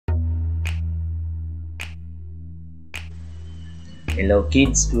Hello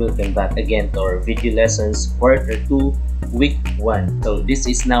kids, welcome back again to our video lessons quarter 2 week 1. So this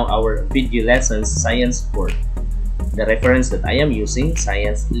is now our video lessons science 4. The reference that I am using,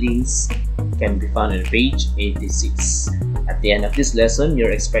 science links, can be found on page 86. At the end of this lesson,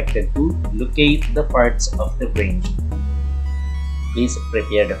 you're expected to locate the parts of the brain. Please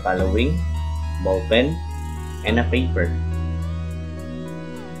prepare the following: ball pen and a paper.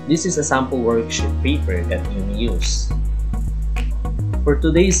 This is a sample worksheet paper that you may use. For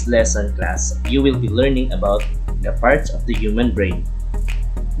today's lesson class, you will be learning about the parts of the human brain.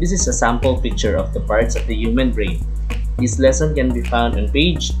 This is a sample picture of the parts of the human brain. This lesson can be found on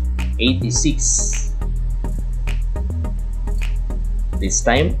page 86. This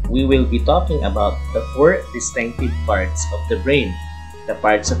time, we will be talking about the 4 distinctive parts of the brain. The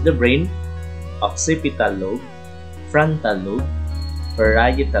parts of the brain: occipital lobe, frontal lobe,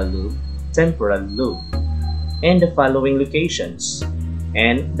 varietal lobe, temporal lobe, and the following locations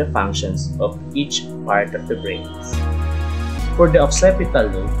and the functions of each part of the brain. For the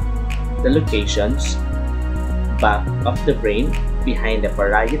occipital lobe, the locations: back of the brain, behind the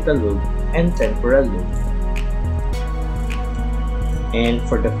parietal lobe and temporal lobe. And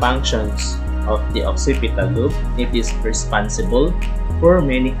for the functions of the occipital lobe, it is responsible for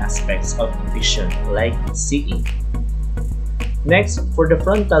many aspects of vision, like seeing. Next, for the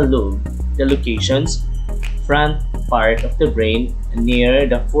frontal lobe, the locations: front part of the brain near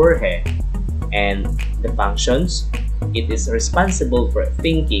the forehead, and the functions: it is responsible for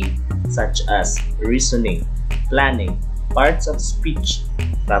thinking, such as reasoning, planning, parts of speech,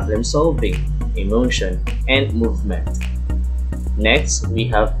 problem solving, emotion, and movement. Next,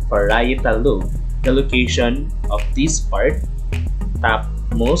 we have parietal lobe. The location of this part: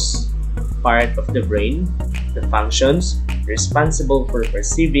 topmost part of the brain. The functions: responsible for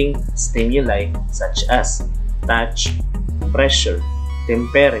perceiving stimuli such as touch, pressure,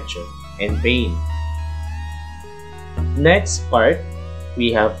 temperature, and pain. Next part,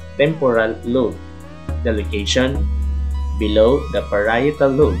 we have temporal lobe. The location: below the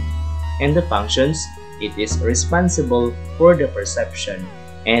parietal lobe, and the functions: it is responsible for the perception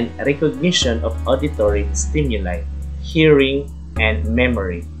and recognition of auditory stimuli, hearing, and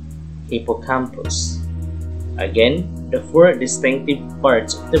memory. Hippocampus. Again, the 4 distinctive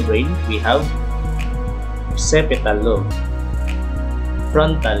parts of the brain: we have occipital lobe,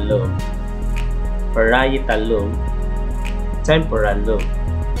 frontal lobe, parietal lobe, temporal lobe.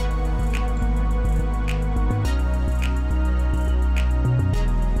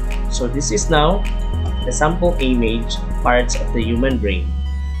 So this is now the sample image parts of the human brain: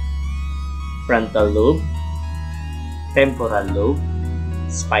 frontal lobe, temporal lobe,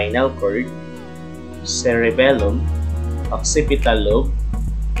 spinal cord, cerebellum, occipital lobe,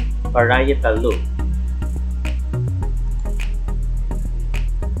 parietal lobe.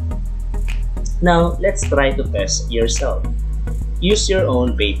 Now, let's try to test yourself. Use your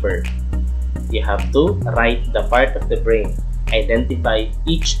own paper. You have to write the part of the brain. Identify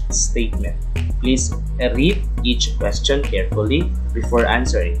each statement. Please read each question carefully before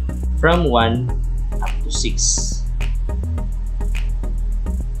answering, from 1 up to 6.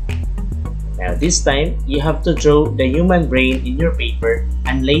 Now this time, you have to draw the human brain in your paper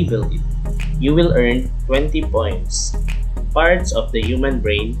and label it. You will earn 20 points. Parts of the human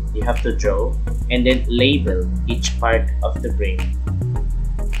brain you have to draw and then label each part of the brain.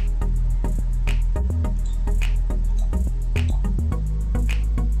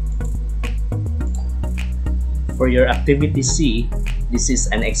 For your activity C, this is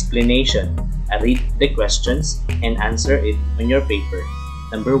an explanation. Read the questions and answer it on your paper.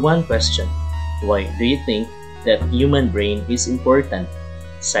 Number 1 question: why do you think that human brain is important?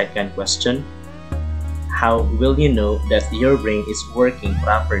 Second question: how will you know that your brain is working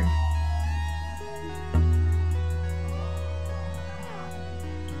properly?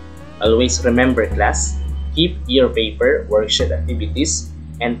 Always remember, class, keep your paper worksheet activities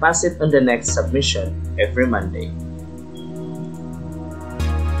and pass it on the next submission every Monday.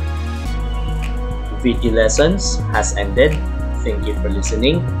 Video lessons has ended. Thank you for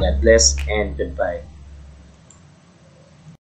listening. God bless and goodbye.